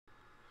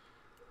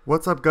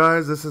What's up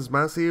guys, this is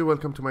Masi,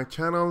 welcome to my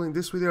channel. In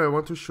this video I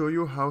want to show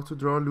you how to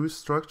draw Lewis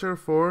structure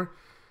for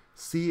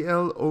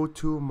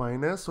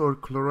ClO2- or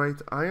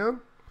chlorite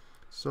ion.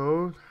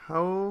 So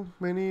how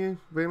many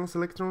valence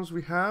electrons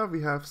we have?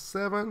 We have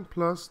 7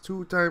 plus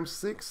 2 times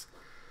 6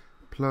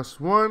 plus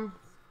 1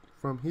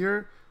 from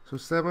here. So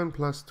 7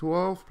 plus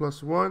 12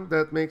 plus 1,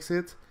 that makes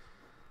it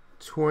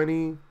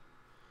 20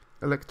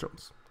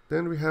 electrons.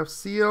 Then we have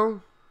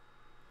Cl,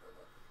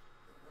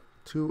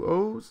 2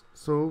 O's,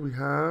 so we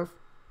have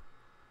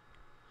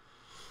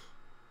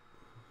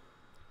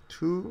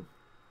 2,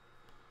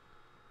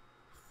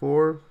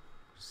 4,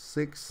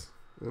 6,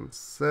 and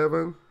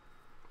 7.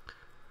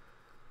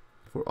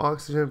 For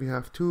oxygen we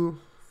have 2,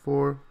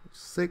 4,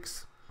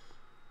 6,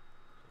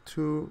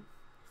 2,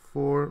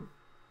 4,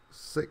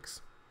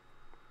 6.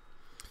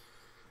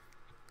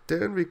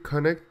 Then we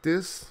connect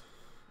this,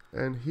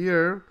 and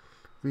here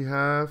we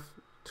have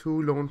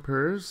 2 lone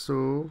pairs,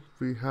 so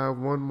we have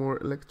one more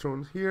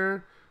electron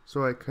here,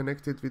 so I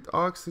connect it with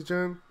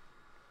oxygen.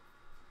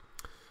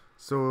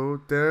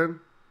 So then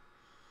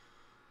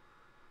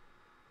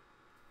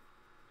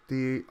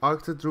the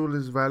octet rule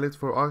is valid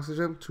for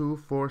oxygen, 2,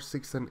 4,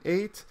 6, and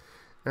 8.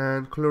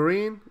 And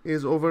chlorine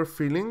is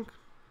overfilling,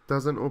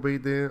 doesn't obey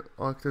the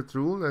octet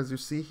rule, as you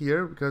see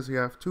here, because we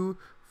have 2,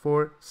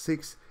 4,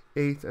 6,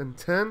 8, and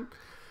 10.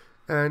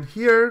 And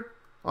here,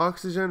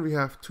 oxygen, we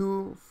have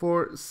 2,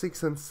 4,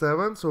 6, and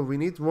 7. So we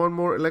need one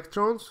more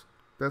electrons.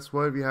 That's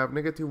why we have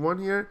 -1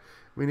 here.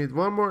 We need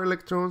one more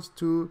electrons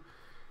to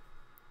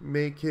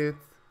make it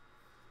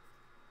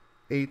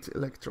 8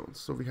 electrons.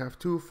 So we have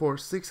 2, 4,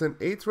 6, and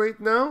 8 right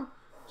now.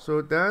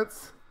 So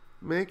that's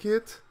make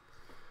it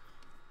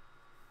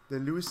the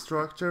Lewis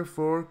structure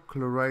for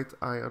chlorite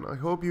ion. I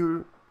hope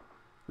you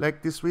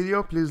like this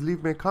video. Please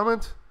leave me a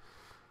comment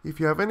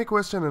if you have any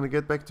question, and I'll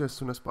get back to you as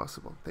soon as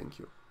possible. Thank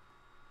you.